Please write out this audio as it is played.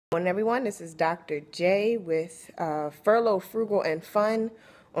Morning, everyone. This is Dr. J with Furlough, Frugal, and Fun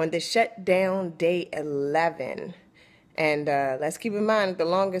on the Shutdown Day 11. And let's keep in mind the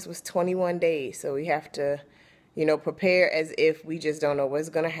longest was 21 days, so we have to, prepare as if we just don't know what's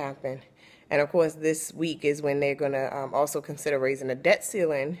going to happen. And of course, this week is when they're going to also consider raising the debt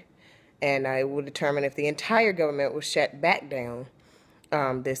ceiling, and it will determine if the entire government will shut back down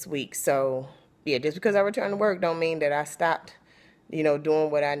this week. So, yeah, just because I returned to work don't mean that I stopped doing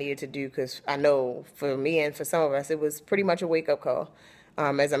what I needed to do, because I know for me and for some of us, it was pretty much a wake-up call.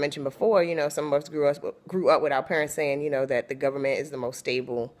 As I mentioned before, some of us grew up with our parents saying, that the government is the most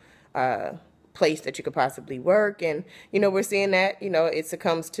stable place that you could possibly work. And, we're seeing that, it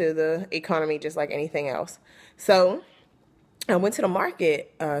succumbs to the economy just like anything else. So I went to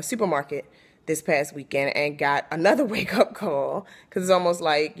the supermarket this past weekend and got another wake-up call, because it's almost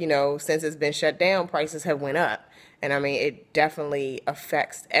like, since it's been shut down, prices have went up. And I mean, it definitely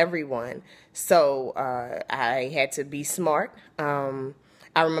affects everyone. So I had to be smart. I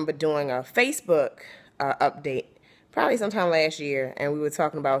remember doing a Facebook update probably sometime last year, and we were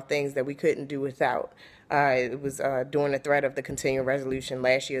talking about things that we couldn't do without. It was during the threat of the continuing resolution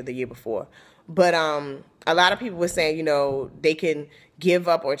last year or the year before. But a lot of people were saying, they can give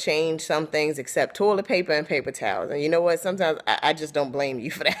up or change some things except toilet paper and paper towels. And you know what? Sometimes I just don't blame you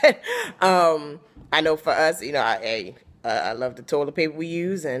for that. I know for us, I love the toilet paper we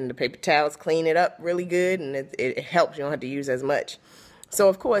use, and the paper towels clean it up really good, and it helps. You don't have to use as much. So,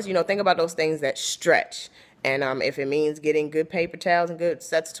 of course, think about those things that stretch. And if it means getting good paper towels and good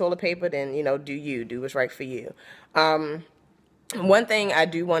sets of toilet paper, then, do what's right for you. One thing I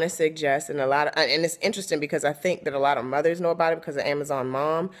do want to suggest, and it's interesting because I think that a lot of mothers know about it because of Amazon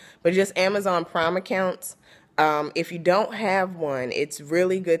Mom, but just Amazon Prime accounts. If you don't have one, it's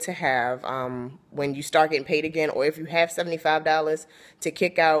really good to have when you start getting paid again, or if you have $75 to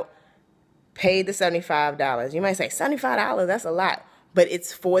kick out, pay the $75. You might say, $75, that's a lot, but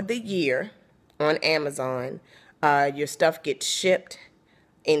it's for the year on Amazon. Your stuff gets shipped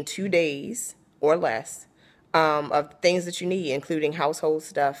in 2 days or less of things that you need, including household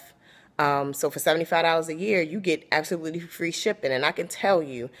stuff. So for $75 a year, you get absolutely free shipping. And I can tell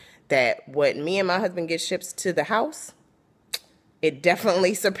you that what me and my husband get shipped to the house, it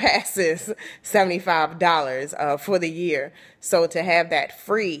definitely surpasses $75 for the year. So to have that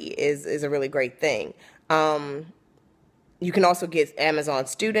free is a really great thing. You can also get Amazon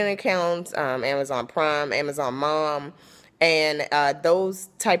student accounts, Amazon Prime, Amazon Mom, and those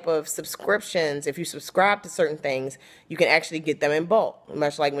type of subscriptions, if you subscribe to certain things, you can actually get them in bulk,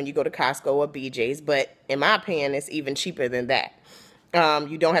 much like when you go to Costco or BJ's. But in my opinion, it's even cheaper than that.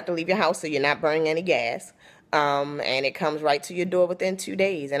 You don't have to leave your house, so you're not burning any gas. And it comes right to your door within 2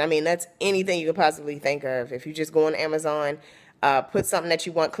 days. And I mean, that's anything you could possibly think of. If you just go on Amazon, put something that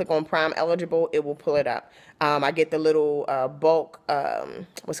you want, click on Prime Eligible, it will pull it up. I get the little bulk,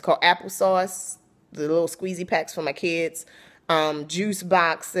 what's called applesauce, the little squeezy packs for my kids, juice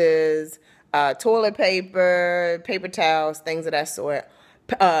boxes, toilet paper, paper towels, things of that sort,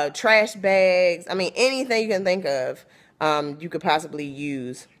 trash bags. I mean, anything you can think of, you could possibly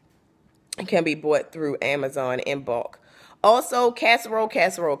use, can be bought through Amazon in bulk. Also, casserole.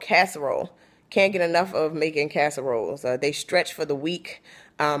 Can't get enough of making casseroles. They stretch for the week.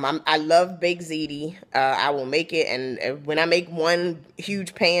 I love baked ziti. I will make it, and when I make one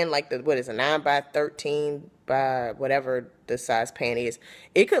huge pan, like a 9 by 13 by whatever the size pan is,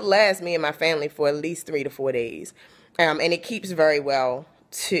 it could last me and my family for at least 3 to 4 days. And it keeps very well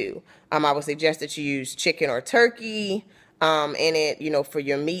too. I would suggest that you use chicken or turkey in it, for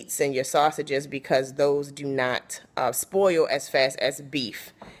your meats and your sausages, because those do not spoil as fast as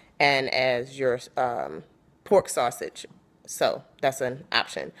beef and as your pork sausage. So that's an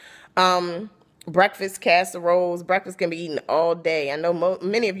option. Breakfast casseroles. Breakfast can be eaten all day. I know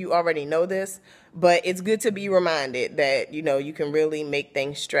many of you already know this, but it's good to be reminded that, you can really make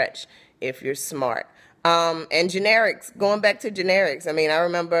things stretch if you're smart. And generics, going back to generics. I mean, I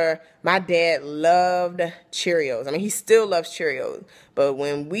remember my dad loved Cheerios. I mean, he still loves Cheerios. But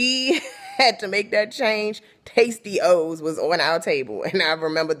when we had to make that change, Tasty O's was on our table. And I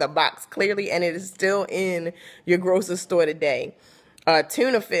remember the box clearly, and it is still in your grocery store today.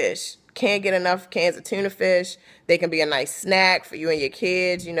 Tuna fish. Can't get enough cans of tuna fish. They can be a nice snack for you and your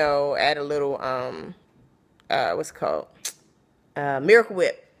kids. Add a little, what's it called? Miracle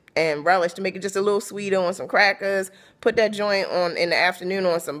Whip and relish to make it just a little sweeter on some crackers. Put that joint on in the afternoon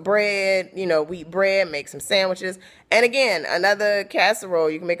on some bread, wheat bread, make some sandwiches. And again, another casserole.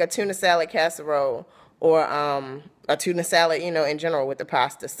 You can make a tuna salad casserole, or a tuna salad, in general with the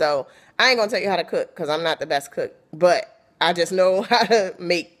pasta. So I ain't going to tell you how to cook because I'm not the best cook. But I just know how to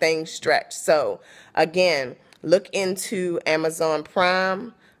make things stretch. So again, look into Amazon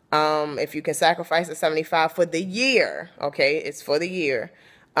Prime. If you can sacrifice the 75 for the year, okay, it's for the year.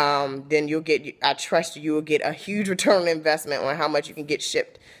 Then you'll get, I trust you will get a huge return on investment on how much you can get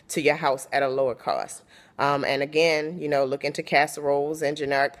shipped to your house at a lower cost. And again, you know, look into casseroles and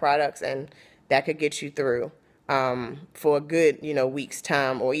generic products, and that could get you through for a good, you know, week's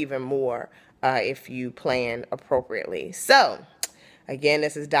time or even more if you plan appropriately. So, again,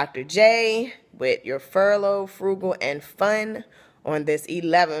 this is Dr. J with your Furlough, Frugal, and Fun on this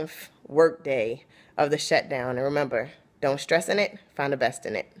 11th work day of the shutdown. And remember, don't stress in it, find the best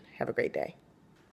in it. Have a great day.